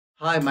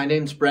Hi, my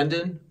name's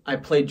Brendan. I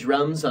play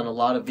drums on a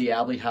lot of the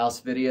Abbey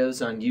House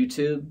videos on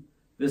YouTube.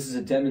 This is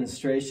a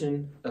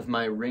demonstration of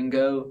my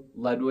Ringo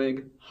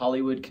Ludwig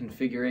Hollywood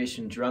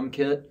configuration drum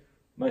kit,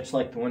 much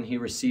like the one he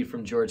received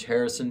from George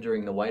Harrison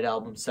during the White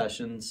Album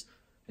sessions,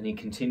 and he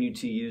continued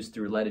to use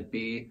through Let It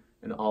Be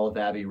and all of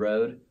Abbey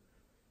Road.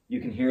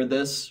 You can hear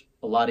this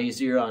a lot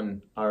easier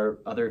on our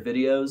other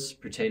videos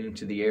pertaining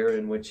to the era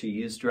in which he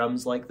used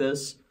drums like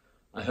this.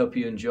 I hope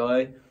you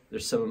enjoy.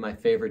 They're some of my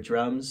favorite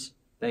drums.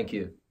 Thank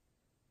you.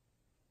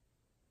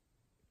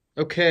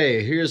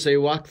 Okay, here's a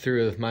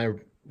walkthrough of my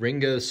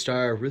Ringo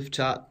Starr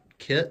Rooftop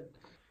kit.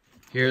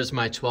 Here's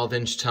my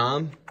 12-inch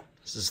tom.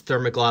 This is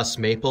thermoglass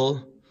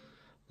maple,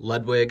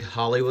 Ludwig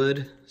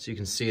Hollywood. So you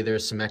can see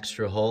there's some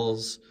extra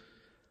holes.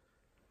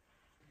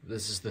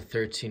 This is the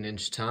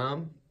 13-inch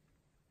tom.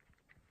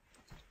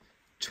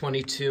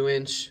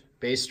 22-inch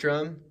bass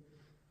drum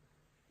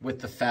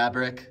with the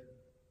fabric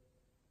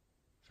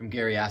from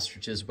Gary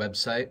Astrich's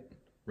website,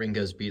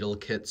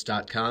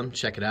 ringosbeatlekits.com.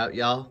 Check it out,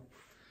 y'all.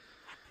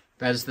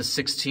 That is the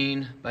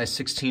 16 by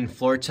 16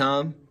 floor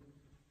tom.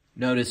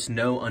 Notice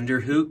no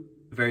underhoop,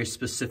 very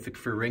specific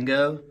for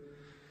Ringo.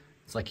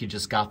 It's like you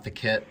just got the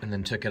kit and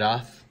then took it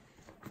off.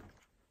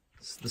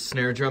 It's the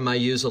snare drum I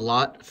use a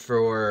lot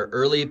for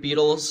early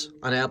Beatles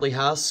on Abbey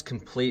House,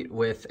 complete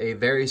with a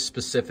very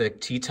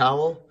specific tea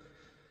towel.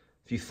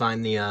 If you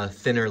find the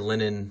thinner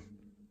linen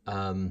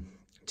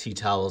tea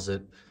towels,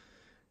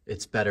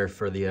 it's better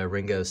for the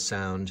Ringo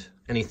sound.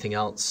 Anything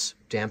else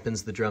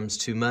dampens the drums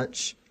too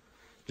much.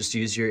 Just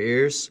use your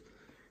ears.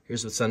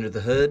 Here's what's under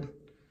the hood.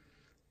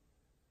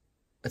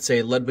 That's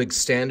a Ludwig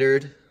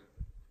Standard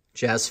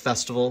Jazz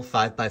Festival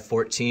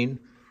 5x14.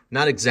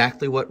 Not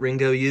exactly what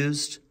Ringo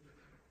used,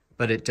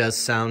 but it does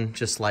sound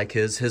just like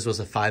his. His was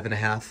a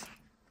 5.5.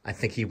 I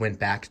think he went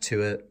back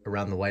to it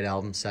around the White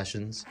Album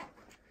sessions.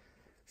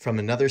 From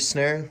another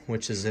snare,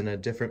 which is in a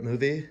different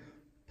movie,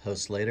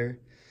 post later.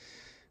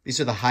 These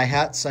are the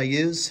hi-hats I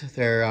use.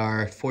 There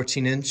are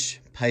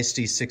 14-inch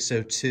Peisty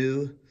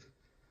 602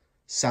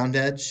 Sound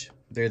Edge.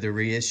 They're the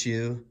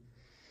reissue.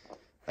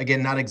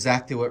 Again, not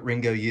exactly what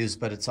Ringo used,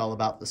 but it's all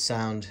about the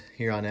sound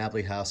here on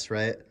Abbey House,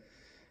 right?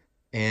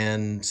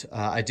 And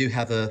I do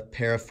have a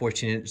pair of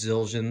 14-inch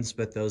Zildjians,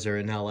 but those are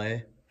in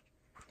LA.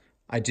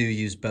 I do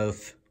use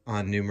both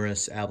on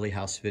numerous Abbey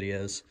House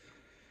videos.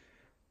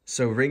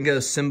 So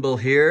Ringo's cymbal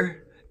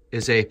here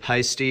is a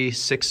Peisty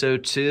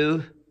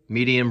 602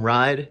 medium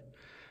ride.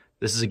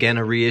 This is again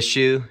a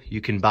reissue.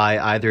 You can buy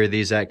either of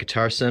these at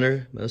Guitar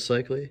Center, most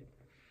likely.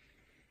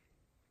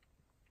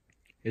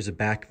 Here's a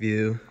back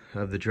view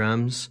of the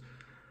drums.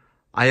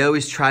 I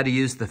always try to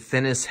use the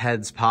thinnest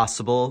heads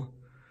possible.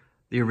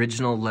 The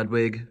original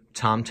Ludwig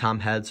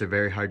tom-tom heads are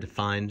very hard to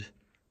find.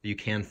 You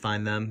can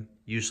find them.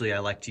 Usually I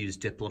like to use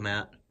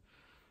Diplomat.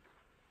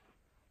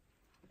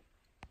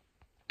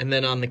 And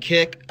then on the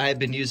kick, I've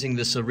been using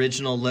this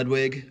original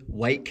Ludwig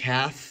white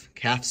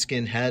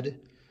calfskin head,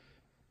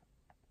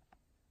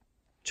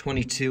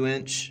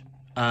 22-inch.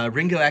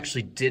 Ringo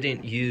actually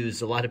didn't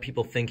use, a lot of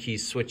people think he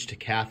switched to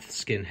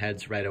calfskin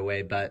heads right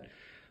away, but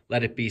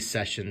Let It Be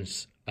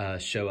sessions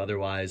show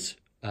otherwise.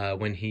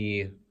 When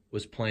he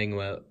was playing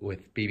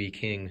with B.B.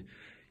 King,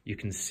 you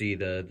can see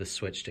the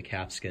switch to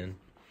calfskin.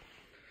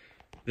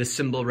 This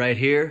cymbal right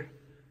here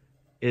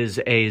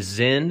is a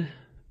Zinn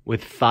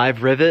with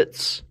 5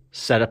 rivets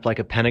set up like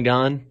a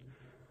pentagon.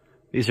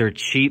 These are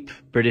cheap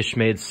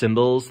British-made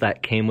cymbals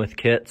that came with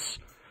kits.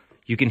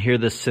 You can hear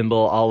this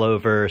cymbal all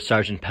over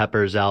Sgt.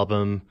 Pepper's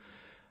album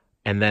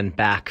and then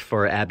back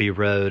for Abbey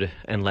Road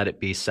and Let It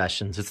Be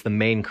sessions. It's the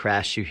main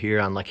crash you hear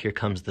on like Here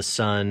Comes the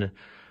Sun,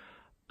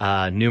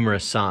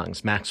 numerous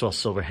songs. Maxwell's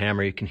Silver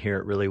Hammer, you can hear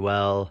it really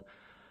well.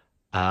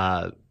 With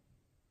a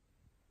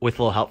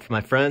little help from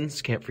my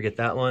friends, can't forget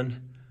that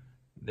one.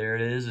 There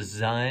it is, a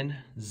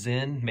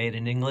Zinn, made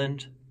in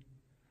England.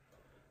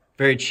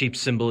 Very cheap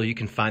cymbal, you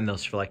can find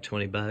those for like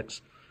 20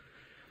 bucks.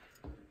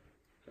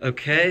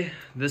 Okay,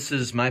 this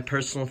is my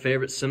personal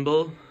favorite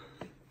cymbal.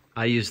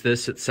 I use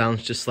this, it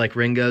sounds just like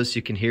Ringo's.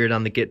 You can hear it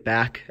on the Get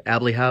Back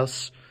Abbey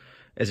House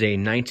as a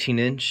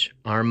 19-inch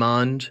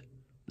Armand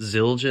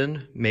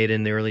Zildjian made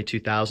in the early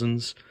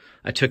 2000s.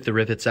 I took the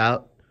rivets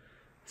out.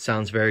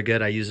 Sounds very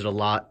good. I use it a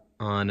lot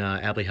on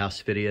Abbey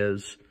House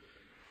videos.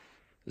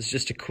 This is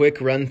just a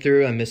quick run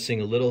through. I'm missing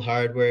a little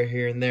hardware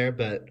here and there,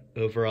 but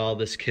overall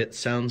this kit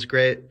sounds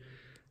great.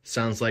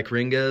 Sounds like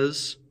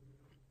Ringo's.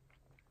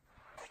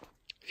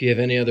 If you have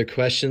any other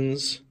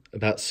questions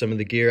about some of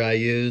the gear I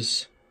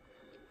use,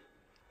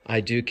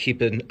 I do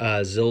keep a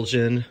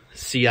Zildjian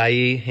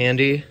CIE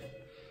handy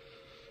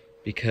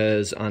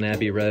because on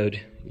Abbey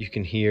Road you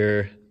can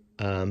hear,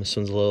 this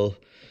one's a little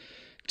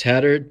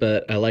tattered,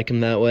 but I like them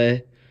that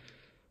way.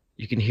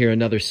 You can hear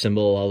another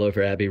cymbal all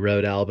over Abbey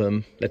Road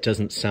album that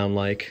doesn't sound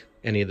like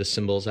any of the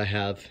cymbals I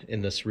have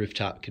in this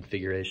Rooftop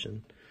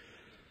configuration.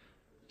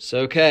 So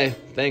okay,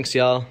 thanks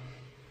y'all.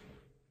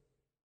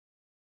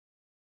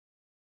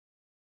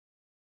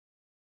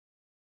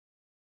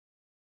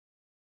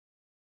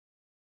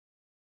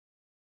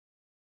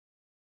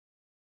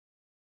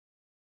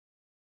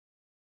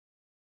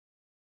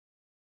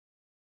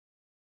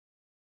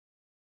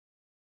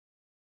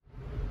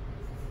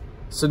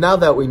 So now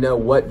that we know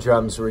what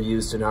drums were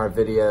used in our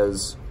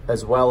videos,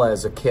 as well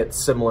as a kit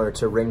similar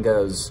to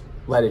Ringo's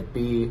Let It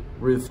Be,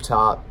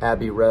 Rooftop,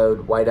 Abbey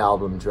Road, White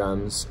Album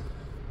drums,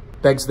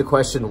 begs the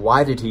question,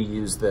 why did he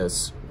use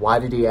this? Why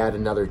did he add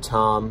another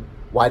tom?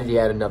 Why did he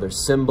add another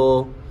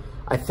cymbal?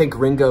 I think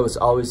Ringo was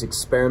always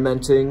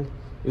experimenting.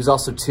 He was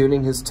also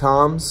tuning his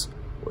toms,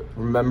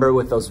 remember,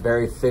 with those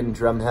very thin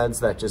drum heads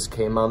that just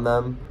came on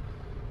them.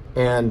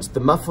 And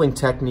the muffling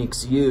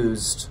techniques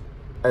used,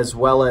 as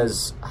well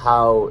as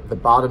how the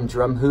bottom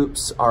drum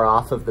hoops are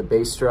off of the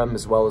bass drum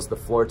as well as the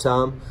floor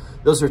tom,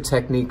 those are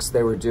techniques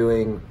they were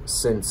doing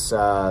since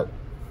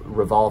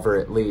Revolver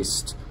at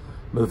least,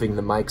 moving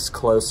the mics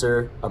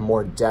closer, a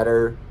more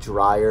deader,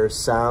 drier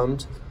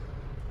sound.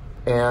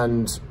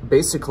 And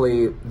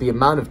basically the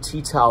amount of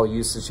tea towel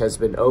usage has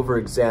been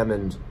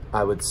over-examined,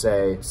 I would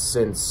say,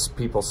 since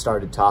people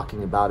started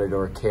talking about it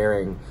or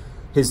caring.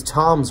 His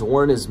toms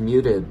weren't as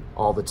muted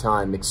all the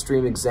time.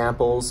 Extreme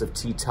examples of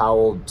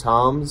tea-toweled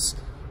toms,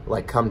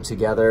 like Come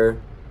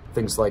Together,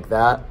 things like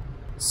that.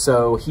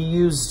 So he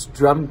used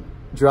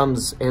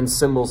drums and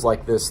cymbals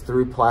like this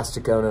through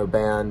Plastic Ono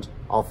Band,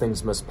 All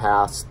Things Must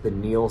Pass, the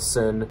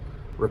Nielsen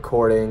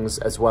recordings,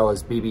 as well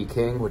as B.B.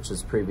 King, which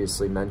is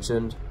previously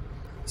mentioned.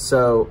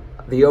 So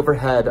the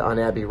overhead on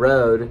Abbey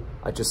Road,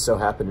 I just so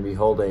happen to be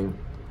holding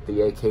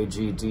the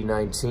AKG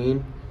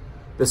D19.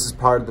 This is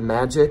part of the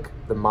magic,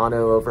 the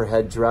mono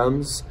overhead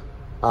drums.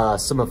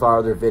 Some of our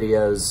other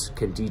videos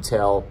can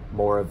detail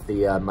more of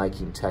the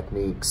miking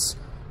techniques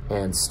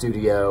and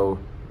studio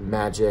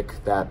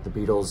magic that the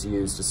Beatles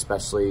used,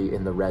 especially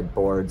in the red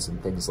boards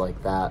and things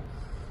like that.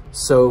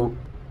 So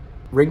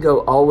Ringo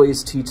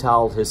always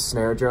tea-toweled his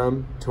snare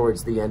drum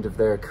towards the end of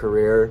their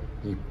career.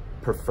 He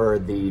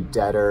preferred the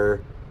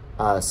deader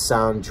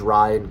sound,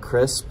 dry and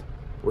crisp,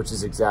 which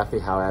is exactly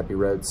how Abbey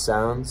Road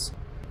sounds.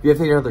 If you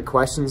have any other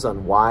questions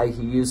on why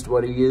he used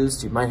what he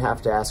used, you might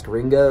have to ask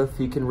Ringo if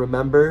he can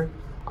remember.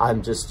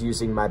 I'm just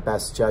using my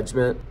best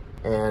judgment,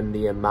 and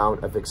the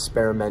amount of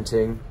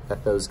experimenting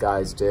that those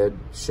guys did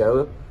show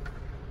it.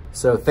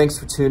 So thanks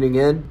for tuning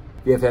in.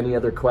 If you have any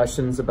other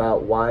questions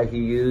about why he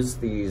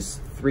used these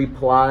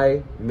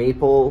 3-ply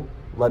maple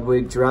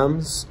Ludwig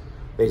drums,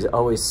 they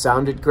always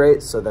sounded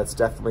great, so that's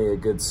definitely a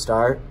good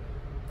start.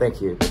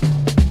 Thank you.